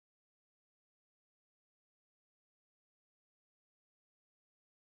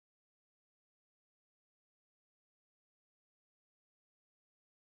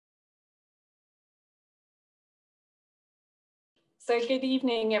So good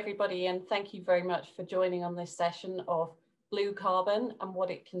evening, everybody, and thank you very much for joining on this session of blue carbon and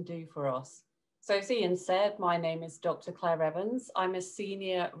what it can do for us. So as Ian said, my name is Dr. Claire Evans. I'm a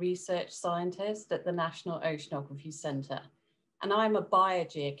senior research scientist at the National Oceanography Centre, and I'm a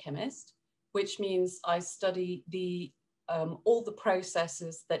biogeochemist, which means I study all the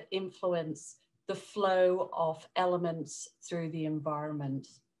processes that influence the flow of elements through the environment.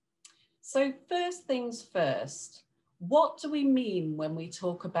 So first things first, what do we mean when we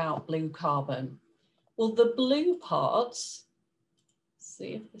talk about blue carbon? Well, the blue parts,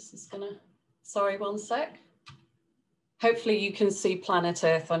 see if this is gonna, sorry, one sec. Hopefully you can see planet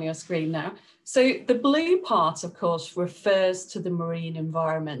Earth on your screen now. So the blue part, of course, refers to the marine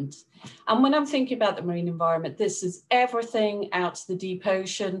environment. And when I'm thinking about the marine environment, this is everything out to the deep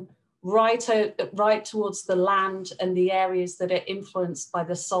ocean, right towards the land and the areas that are influenced by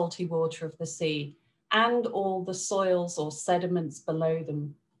the salty water of the sea, and all the soils or sediments below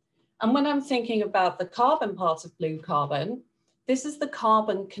them. And when I'm thinking about the carbon part of blue carbon, this is the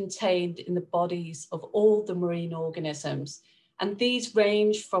carbon contained in the bodies of all the marine organisms. And these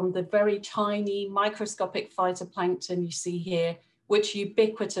range from the very tiny microscopic phytoplankton you see here, which are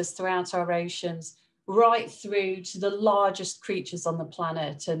ubiquitous throughout our oceans, right through to the largest creatures on the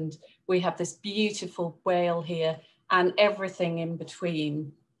planet. And we have this beautiful whale here and everything in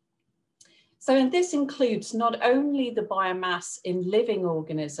between. So, and this includes not only the biomass in living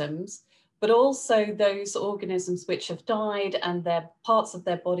organisms, but also those organisms which have died and their parts of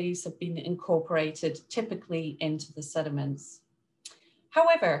their bodies have been incorporated typically into the sediments.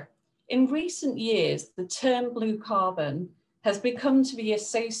 However, in recent years, the term blue carbon has become to be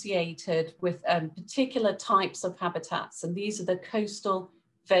associated with particular types of habitats. And these are the coastal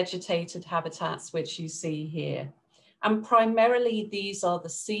vegetated habitats, which you see here. And primarily these are the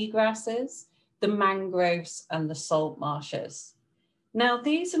seagrasses, the mangroves and the salt marshes. Now,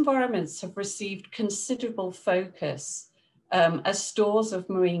 these environments have received considerable focus as stores of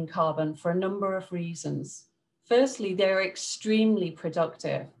marine carbon for a number of reasons. Firstly, they're extremely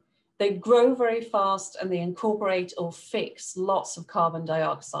productive. They grow very fast and they incorporate or fix lots of carbon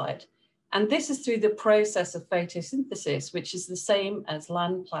dioxide. And this is through the process of photosynthesis, which is the same as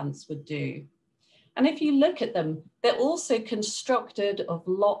land plants would do. And if you look at them, they're also constructed of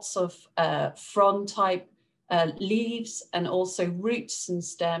lots of frond-type leaves and also roots and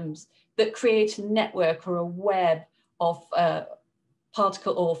stems that create a network or a web of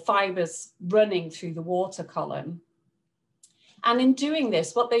particle or fibers running through the water column. And in doing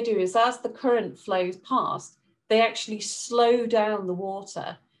this, what they do is as the current flows past, they actually slow down the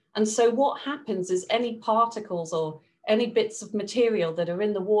water. And so what happens is any particles or any bits of material that are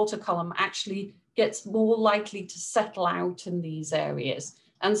in the water column actually gets more likely to settle out in these areas.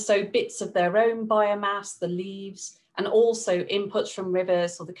 And so bits of their own biomass, the leaves, and also inputs from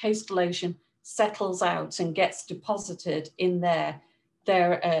rivers or the coastal ocean settles out and gets deposited in their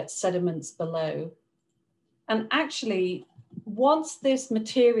sediments below. And actually, once this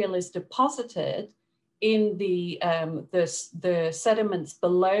material is deposited in the sediments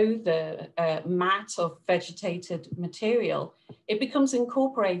below the mat of vegetated material, it becomes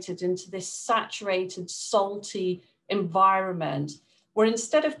incorporated into this saturated, salty environment, where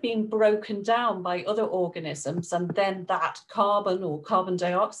instead of being broken down by other organisms and then that carbon or carbon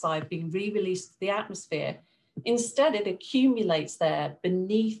dioxide being re-released to the atmosphere, instead it accumulates there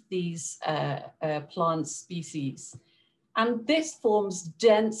beneath these plant species. And this forms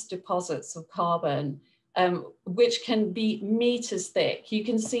dense deposits of carbon, which can be meters thick. You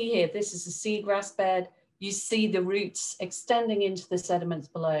can see here, this is a seagrass bed. You see the roots extending into the sediments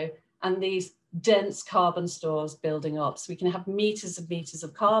below and these dense carbon stores building up. So we can have meters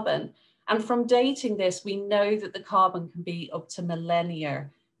of carbon. And from dating this, we know that the carbon can be up to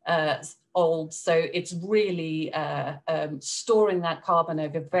millennia old. So it's really storing that carbon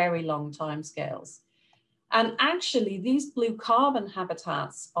over very long time scales. And actually, these blue carbon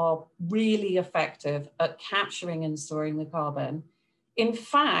habitats are really effective at capturing and storing the carbon. In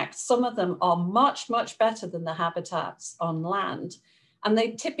fact, some of them are much, much better than the habitats on land. And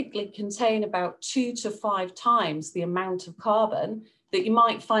they typically contain about 2 to 5 times the amount of carbon that you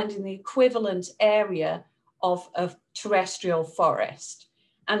might find in the equivalent area of terrestrial forest.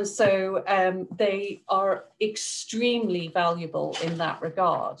 And so they are extremely valuable in that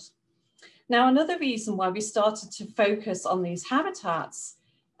regard. Now, another reason why we started to focus on these habitats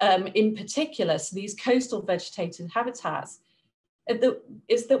in particular, so these coastal vegetated habitats,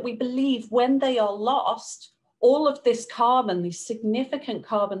 is that we believe when they are lost, all of this carbon, these significant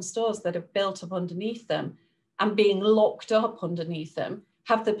carbon stores that have built up underneath them and being locked up underneath them,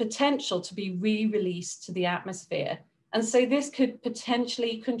 have the potential to be re-released to the atmosphere And so this could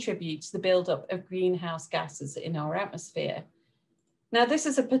potentially contribute to the buildup of greenhouse gases in our atmosphere. Now, this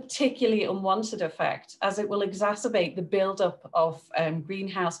is a particularly unwanted effect, as it will exacerbate the buildup of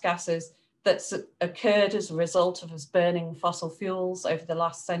greenhouse gases that's occurred as a result of us burning fossil fuels over the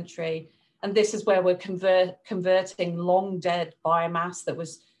last century. And this is where we're converting long dead biomass that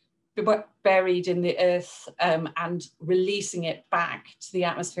was buried in the earth and releasing it back to the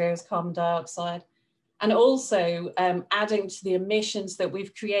atmosphere as carbon dioxide. And also adding to the emissions that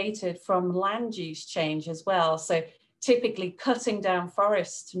we've created from land use change as well. So typically cutting down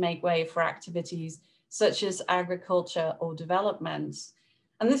forests to make way for activities such as agriculture or development.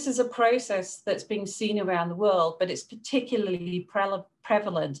 And this is a process that's being seen around the world, but it's particularly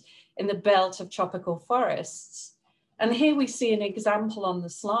prevalent in the belt of tropical forests. And here we see an example on the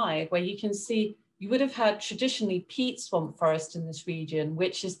slide where you can see you would have had traditionally peat swamp forest in this region,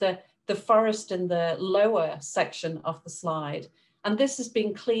 which is the forest in the lower section of the slide. And this has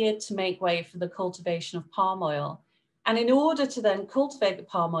been cleared to make way for the cultivation of palm oil. And in order to then cultivate the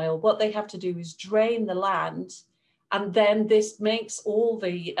palm oil, what they have to do is drain the land. And then this makes all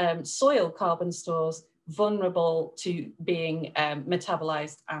the soil carbon stores vulnerable to being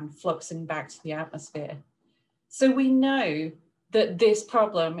metabolized and fluxing back to the atmosphere. So we know that this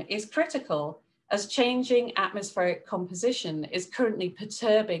problem is critical, as changing atmospheric composition is currently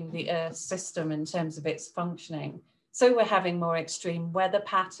perturbing the Earth's system in terms of its functioning. So we're having more extreme weather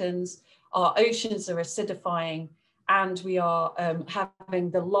patterns, our oceans are acidifying, and we are having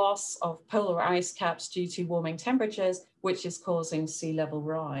the loss of polar ice caps due to warming temperatures, which is causing sea level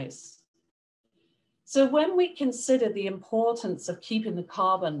rise. So when we consider the importance of keeping the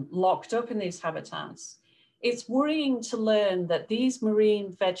carbon locked up in these habitats, it's worrying to learn that these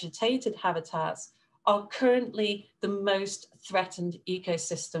marine vegetated habitats are currently the most threatened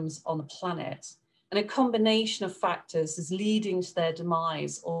ecosystems on the planet. And a combination of factors is leading to their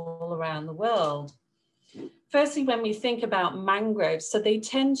demise all around the world. Firstly, when we think about mangroves, so they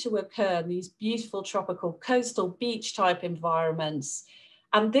tend to occur in these beautiful tropical coastal beach type environments.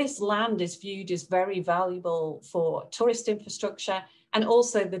 And this land is viewed as very valuable for tourist infrastructure and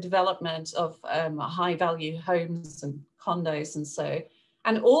also the development of high value homes and condos and so.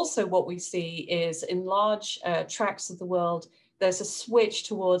 And also what we see is in large tracts of the world, there's a switch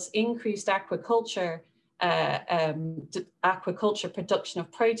towards increased aquaculture production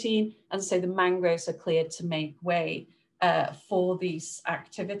of protein, and so the mangroves are cleared to make way for these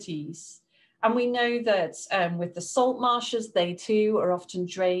activities. And we know that with the salt marshes, they too are often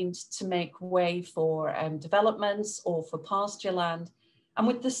drained to make way for developments or for pasture land. And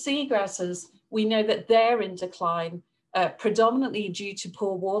with the seagrasses, we know that they're in decline predominantly due to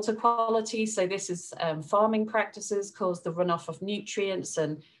poor water quality. So this is farming practices cause the runoff of nutrients,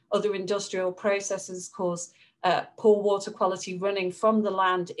 and other industrial processes cause poor water quality running from the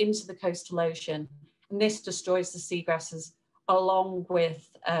land into the coastal ocean. And this destroys the seagrasses, along with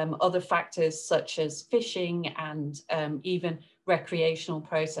other factors such as fishing and even recreational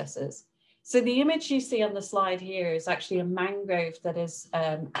processes. So the image you see on the slide here is actually a mangrove that is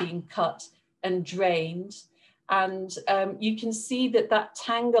being cut and drained. And you can see that that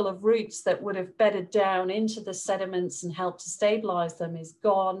tangle of roots that would have bedded down into the sediments and helped to stabilize them is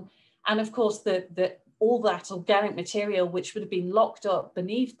gone. And of course, all that organic material, which would have been locked up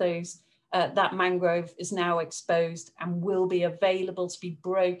beneath those, that mangrove is now exposed and will be available to be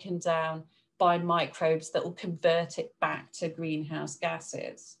broken down by microbes that will convert it back to greenhouse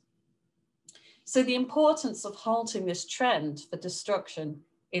gases. So the importance of halting this trend for destruction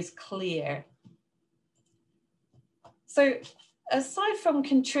is clear. So aside from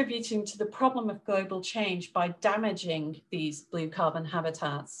contributing to the problem of global change by damaging these blue carbon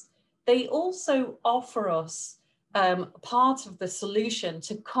habitats, they also offer us part of the solution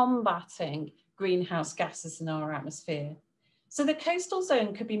to combating greenhouse gases in our atmosphere. So the coastal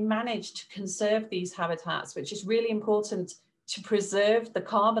zone could be managed to conserve these habitats, which is really important to preserve the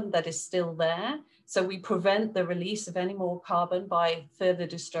carbon that is still there. So we prevent the release of any more carbon by further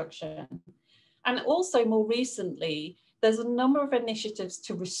destruction. And also more recently, there's a number of initiatives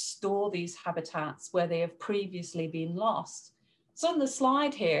to restore these habitats where they have previously been lost. So on the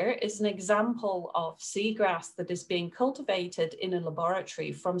slide here is an example of seagrass that is being cultivated in a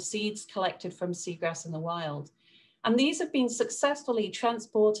laboratory from seeds collected from seagrass in the wild. And these have been successfully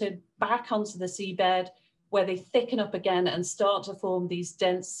transported back onto the seabed, where they thicken up again and start to form these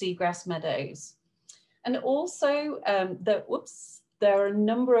dense seagrass meadows. And also, there are a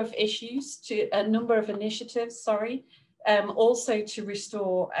number of initiatives, also to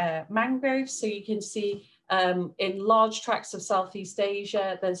restore mangroves. So you can see In large tracts of Southeast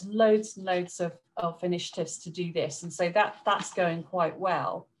Asia, there's loads and loads of initiatives to do this. And so that's going quite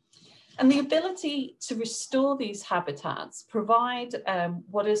well. And the ability to restore these habitats provide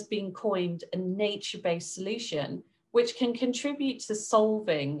what has been coined a nature-based solution, which can contribute to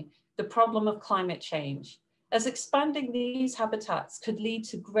solving the problem of climate change, as expanding these habitats could lead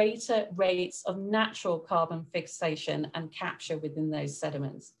to greater rates of natural carbon fixation and capture within those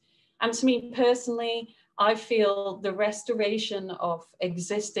sediments. And to me personally, I feel the restoration of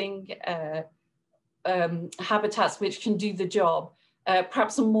existing habitats which can do the job,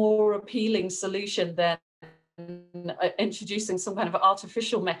 perhaps a more appealing solution than introducing some kind of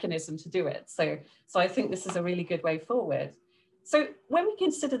artificial mechanism to do it. So I think this is a really good way forward. So when we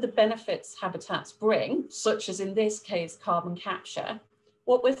consider the benefits habitats bring, such as in this case, carbon capture,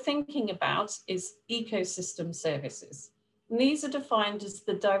 what we're thinking about is ecosystem services. And these are defined as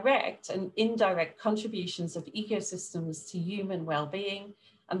the direct and indirect contributions of ecosystems to human well-being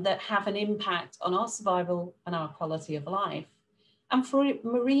and that have an impact on our survival and our quality of life. And for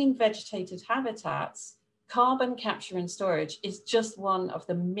marine vegetated habitats, carbon capture and storage is just one of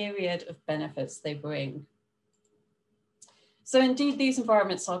the myriad of benefits they bring. So indeed, these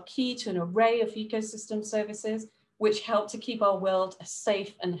environments are key to an array of ecosystem services, which help to keep our world a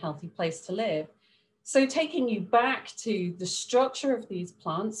safe and healthy place to live. So taking you back to the structure of these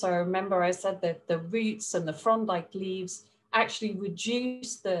plants, so remember I said that the roots and the frond-like leaves actually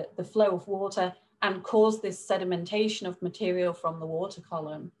reduce the flow of water and cause this sedimentation of material from the water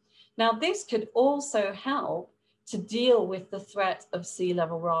column. Now, this could also help to deal with the threat of sea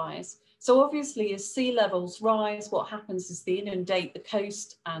level rise. So obviously, as sea levels rise, what happens is they inundate the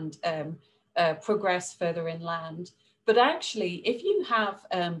coast and progress further inland. But actually, if you have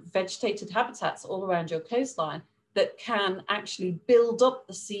vegetated habitats all around your coastline that can actually build up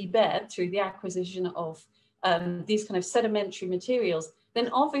the seabed through the acquisition of these kind of sedimentary materials, then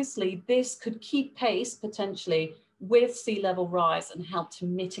obviously this could keep pace potentially with sea level rise and help to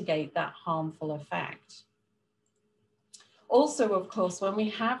mitigate that harmful effect. Also, of course, when we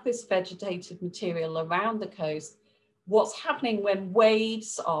have this vegetated material around the coast, what's happening when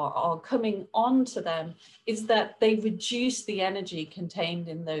waves are coming onto them is that they reduce the energy contained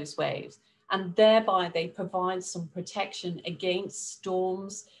in those waves, and thereby they provide some protection against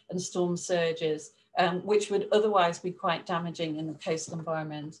storms and storm surges, which would otherwise be quite damaging in the coastal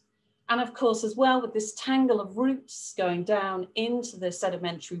environment. And of course, as well, with this tangle of roots going down into the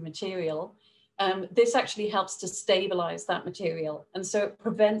sedimentary material, this actually helps to stabilize that material. And so it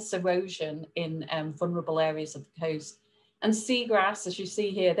prevents erosion in vulnerable areas of the coast. And seagrass, as you see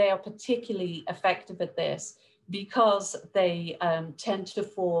here, they are particularly effective at this because they tend to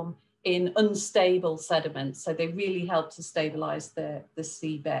form in unstable sediments. So they really help to stabilize the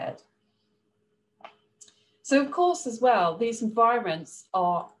seabed. So of course, as well, these environments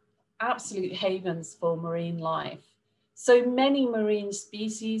are absolute havens for marine life. So many marine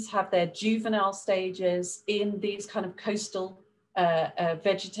species have their juvenile stages in these kind of coastal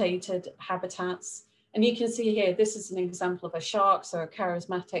vegetated habitats. And you can see here, this is an example of a shark, so a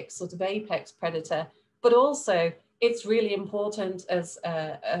charismatic sort of apex predator, but also it's really important as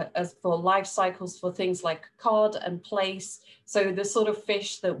for life cycles for things like cod and plaice. So the sort of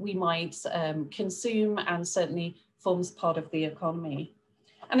fish that we might consume and certainly forms part of the economy.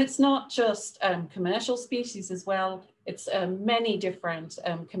 And it's not just commercial species as well. It's many different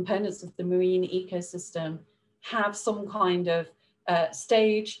components of the marine ecosystem have some kind of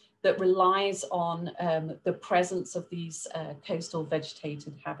stage that relies on the presence of these coastal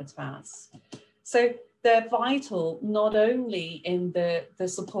vegetated habitats. So they're vital not only in the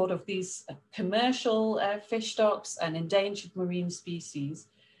support of these commercial fish stocks and endangered marine species,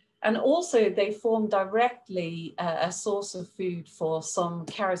 and also they form directly a source of food for some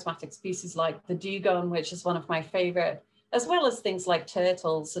charismatic species like the dugong, which is one of my favorite, as well as things like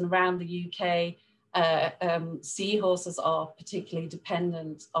turtles. And around the UK, seahorses are particularly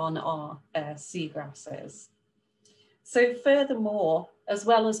dependent on our seagrasses. So furthermore, as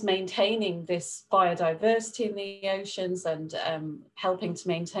well as maintaining this biodiversity in the oceans and helping to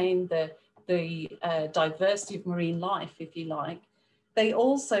maintain the diversity of marine life, if you like, they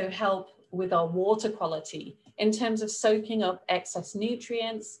also help with our water quality in terms of soaking up excess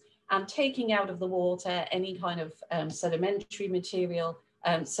nutrients and taking out of the water any kind of sedimentary material.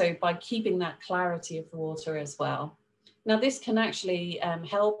 So by keeping that clarity of the water as well. Now, this can actually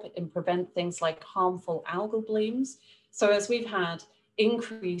help and prevent things like harmful algal blooms. So as we've had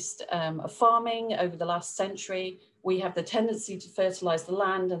increased farming over the last century, we have the tendency to fertilize the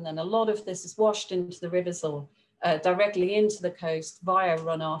land, and then a lot of this is washed into the rivers or directly into the coast via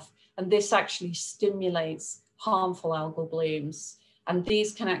runoff. and this actually stimulates harmful algal blooms. And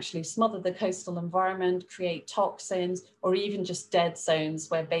these can actually smother the coastal environment, create toxins, or even just dead zones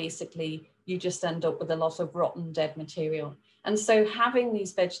where basically you just end up with a lot of rotten dead material. And so having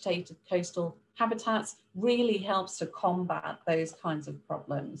these vegetated coastal habitats really helps to combat those kinds of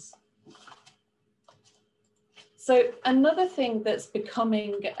problems. So another thing that's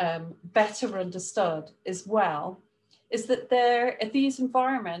becoming better understood as well is that these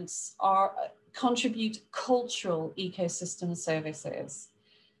environments contribute cultural ecosystem services.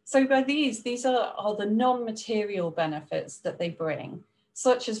 So by these are the non-material benefits that they bring,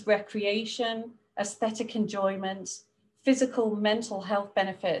 such as recreation, aesthetic enjoyment, physical, mental health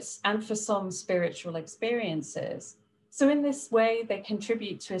benefits, and for some, spiritual experiences. So in this way, they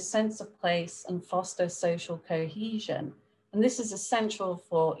contribute to a sense of place and foster social cohesion. And this is essential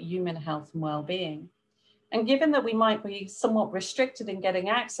for human health and well-being. And given that we might be somewhat restricted in getting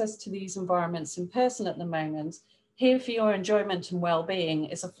access to these environments in person at the moment, here for your enjoyment and well-being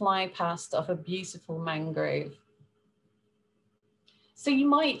is a fly past of a beautiful mangrove. So you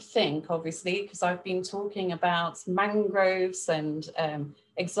might think, obviously, because I've been talking about mangroves and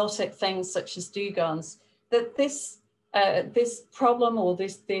exotic things such as dugongs, that this problem or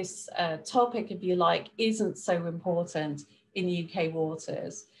this topic, if you like, isn't so important in UK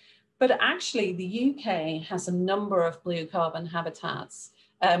waters. But actually, the UK has a number of blue carbon habitats,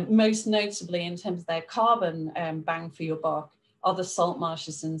 most notably in terms of their carbon bang for your buck are the salt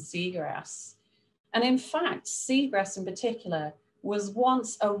marshes and seagrass. And in fact, seagrass in particular was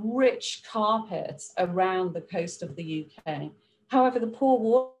once a rich carpet around the coast of the UK. However, the poor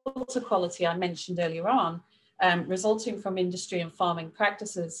water quality I mentioned earlier on, resulting from industry and farming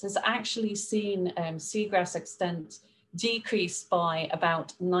practices, has actually seen seagrass extent decrease by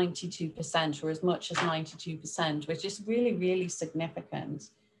about 92% or as much as 92%, which is really, really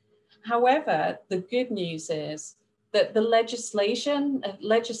significant. However, the good news is that the legislation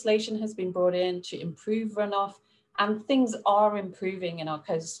has been brought in to improve runoff, and things are improving in our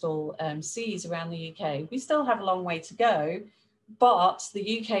coastal seas around the UK. We still have a long way to go, but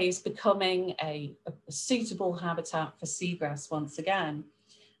the UK is becoming a suitable habitat for seagrass once again.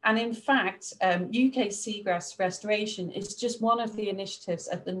 And in fact, UK seagrass restoration is just one of the initiatives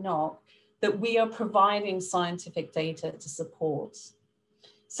at the NOC that we are providing scientific data to support.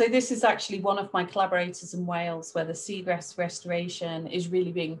 So this is actually one of my collaborators in Wales, where the seagrass restoration is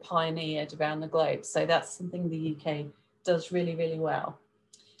really being pioneered around the globe. So that's something the UK does really, really well.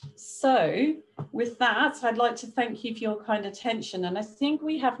 So with that, I'd like to thank you for your kind attention. And I think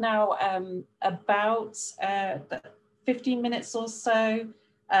we have now about 15 minutes or so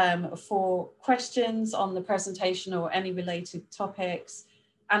for questions on the presentation or any related topics.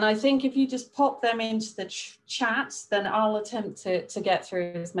 And I think if you just pop them into the chat, then I'll attempt to get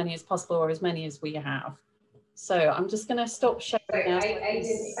through as many as possible, or as many as we have. So I'm just going to stop sharing now.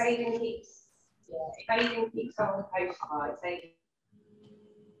 If Aidan keeps on the post slides,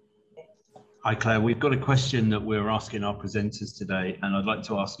 Hi Claire, we've got a question that we're asking our presenters today, and I'd like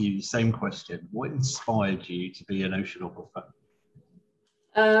to ask you the same question. What inspired you to be an oceanographer?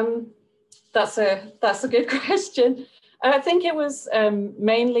 That's a good question. I think it was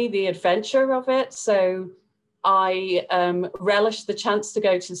mainly the adventure of it. So I relished the chance to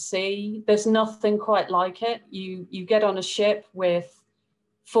go to sea. There's nothing quite like it. You get on a ship with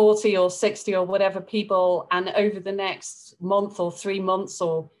 40 or 60 or whatever people, and over the next month or 3 months,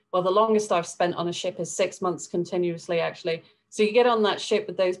 or well, the longest I've spent on a ship is 6 months continuously, actually. So you get on that ship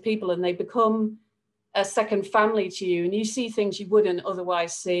with those people and they become a second family to you, and you see things you wouldn't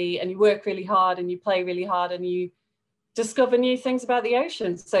otherwise see, and you work really hard and you play really hard and you discover new things about the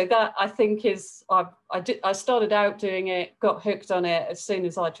ocean. So that, I think, is, I started out doing it, got hooked on it as soon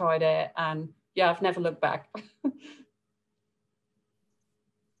as I tried it, and yeah, I've never looked back.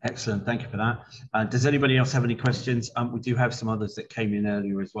 Excellent, thank you for that. Does anybody else have any questions? We do have some others that came in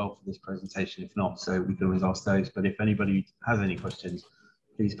earlier as well for this presentation. If not, so we can always ask those. But if anybody has any questions,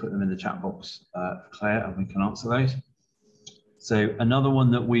 please put them in the chat box for Claire, and we can answer those. So another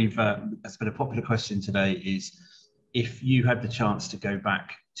one that has been a popular question today is, if you had the chance to go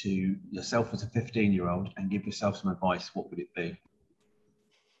back to yourself as a 15-year-old and give yourself some advice, what would it be?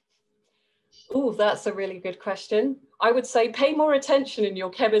 Oh, that's a really good question. I would say pay more attention in your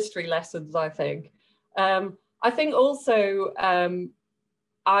chemistry lessons, I think. I think also,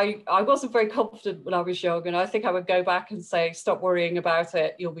 I wasn't very confident when I was young, and I think I would go back and say, stop worrying about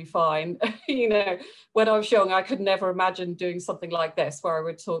it, you'll be fine. You know, when I was young, I could never imagine doing something like this, where I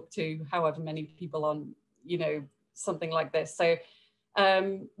would talk to however many people on, you know, something like this. So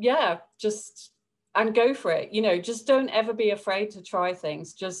yeah, just go for it. You know, just don't ever be afraid to try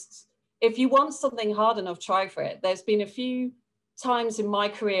things. Just, if you want something hard enough, try for it. There's been a few times in my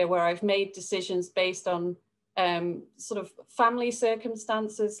career where I've made decisions based on sort of family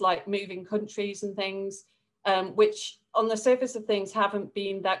circumstances, like moving countries and things, which on the surface of things haven't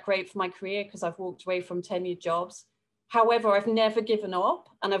been that great for my career because I've walked away from tenured jobs. However, I've never given up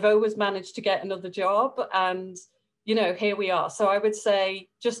and I've always managed to get another job, and, you know, here we are. So I would say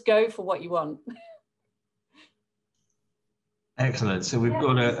just go for what you want. Excellent. So we've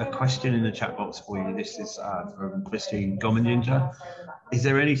got a question in the chat box for you. This is from Christine Gomendinger. Is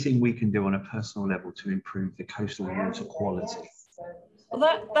there anything we can do on a personal level to improve the coastal water quality?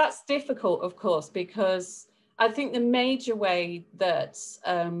 Well, that's difficult, of course, because I think the major way that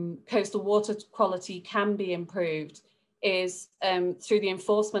coastal water quality can be improved is through the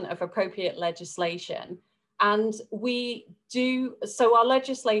enforcement of appropriate legislation. And we do, so our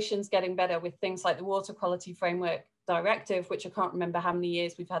legislation's getting better with things like the Water Quality Framework Directive, which I can't remember how many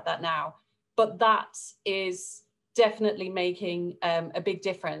years we've had that now, but that is definitely making a big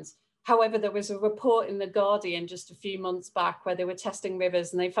difference. However, there was a report in The Guardian just a few months back where they were testing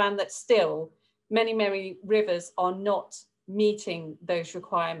rivers, and they found that still many rivers are not meeting those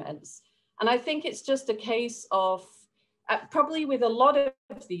requirements. And I think it's just a case of, probably with a lot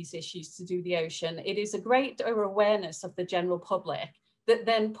of these issues to do with the ocean, it is a greater awareness of the general public that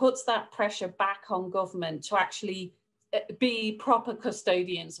then puts that pressure back on government to actually be proper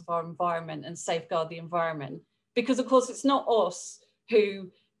custodians of our environment and safeguard the environment. Because of course, it's not us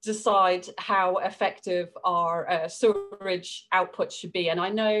who decide how effective our sewerage output should be. And I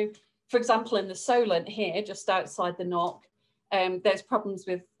know, for example, in the Solent here, just outside the Knock, there's problems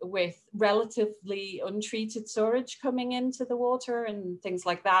with relatively untreated sewage coming into the water and things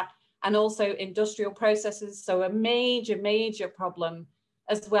like that, and also industrial processes. So a major problem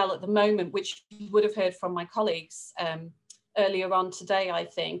as well at the moment, which you would have heard from my colleagues earlier on today, I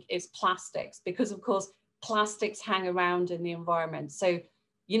think, is plastics, because of course, plastics hang around in the environment. So,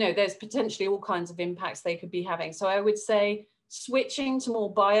 you know, there's potentially all kinds of impacts they could be having. So I would say switching to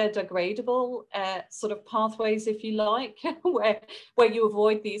more biodegradable sort of pathways, if you like, where you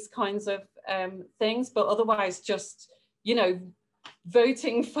avoid these kinds of things, but otherwise just, you know,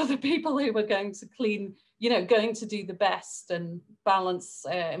 voting for the people who are going to clean, you know, going to do the best and balance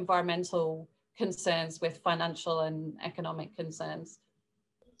environmental concerns with financial and economic concerns.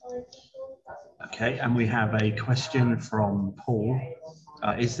 Okay, and we have a question from Paul.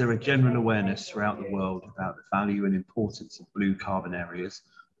 Is there a general awareness throughout the world about the value and importance of blue carbon areas,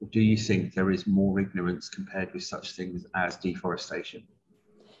 or do you think there is more ignorance compared with such things as deforestation?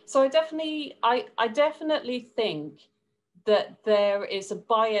 So I definitely think that there is a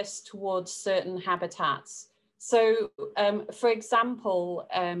bias towards certain habitats. So for example,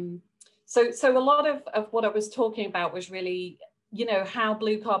 so a lot of what I was talking about was really, you know, how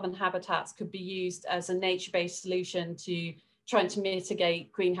blue carbon habitats could be used as a nature-based solution to trying to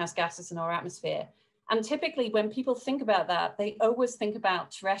mitigate greenhouse gases in our atmosphere. And typically when people think about that, they always think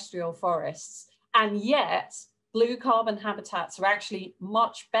about terrestrial forests. And yet blue carbon habitats are actually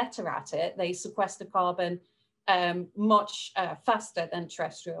much better at it. They sequester carbon much faster than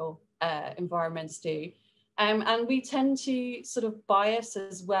terrestrial environments do. And we tend to sort of bias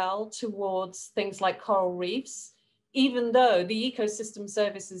as well towards things like coral reefs, even though the ecosystem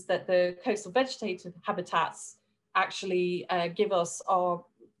services that the coastal vegetative habitats actually give us are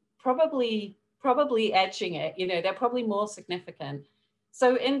probably edging it. You know, they're probably more significant.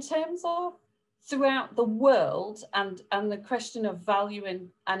 So in terms of throughout the world and the question of value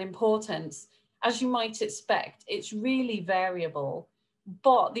and importance, as you might expect, it's really variable.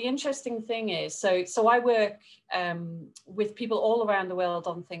 But the interesting thing is, so I work with people all around the world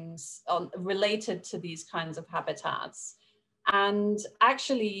on things related to these kinds of habitats. And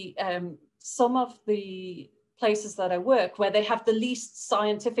actually, some of the places that I work where they have the least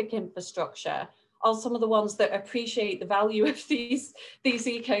scientific infrastructure are some of the ones that appreciate the value of these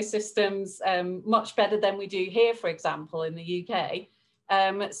ecosystems much better than we do here, for example, in the UK.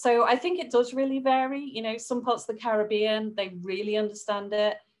 So I think it does really vary. You know, some parts of the Caribbean, they really understand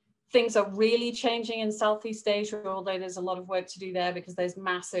it. Things are really changing in Southeast Asia, although there's a lot of work to do there because there's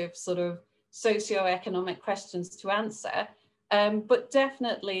massive sort of socioeconomic questions to answer. But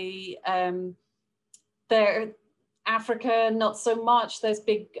definitely Africa, not so much. There's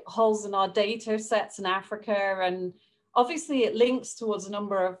big holes in our data sets in Africa, and obviously it links towards a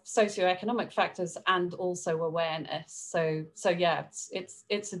number of socioeconomic factors and also awareness. So yeah,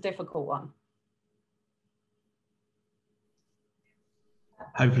 it's a difficult one.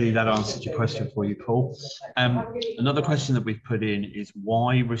 Hopefully that answered your question for you, Paul. Another question that we've put in is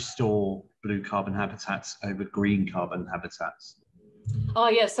why restore blue carbon habitats over green carbon habitats? Oh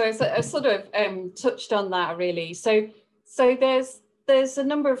yeah, so I sort of touched on that really. So there's a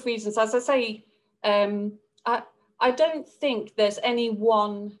number of reasons. As I say, I don't think there's any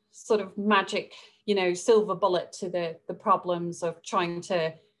one sort of magic, you know, silver bullet to the problems of trying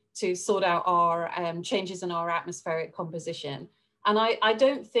to sort out our changes in our atmospheric composition. And I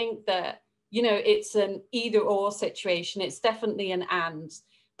don't think that, you know, it's an either or situation. It's definitely an and.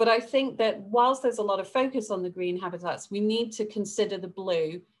 But I think that whilst there's a lot of focus on the green habitats, we need to consider the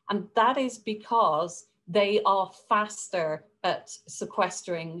blue. And that is because they are faster at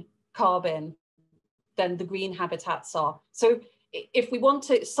sequestering carbon than the green habitats are. So if we want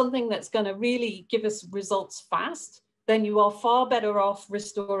something that's going to really give us results fast, then you are far better off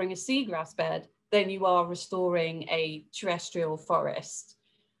restoring a seagrass bed than you are restoring a terrestrial forest.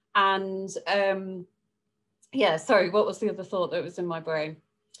 And yeah, sorry, what was the other thought that was in my brain?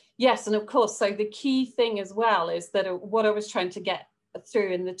 Yes, and of course, so the key thing as well is that what I was trying to get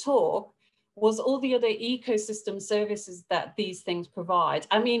through in the talk was all the other ecosystem services that these things provide.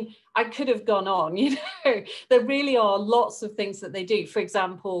 I mean, I could have gone on, you know, there really are lots of things that they do. For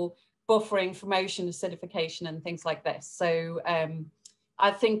example, buffering from ocean acidification and things like this. So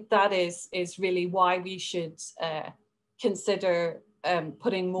I think that is really why we should consider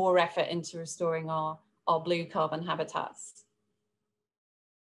putting more effort into restoring our blue carbon habitats.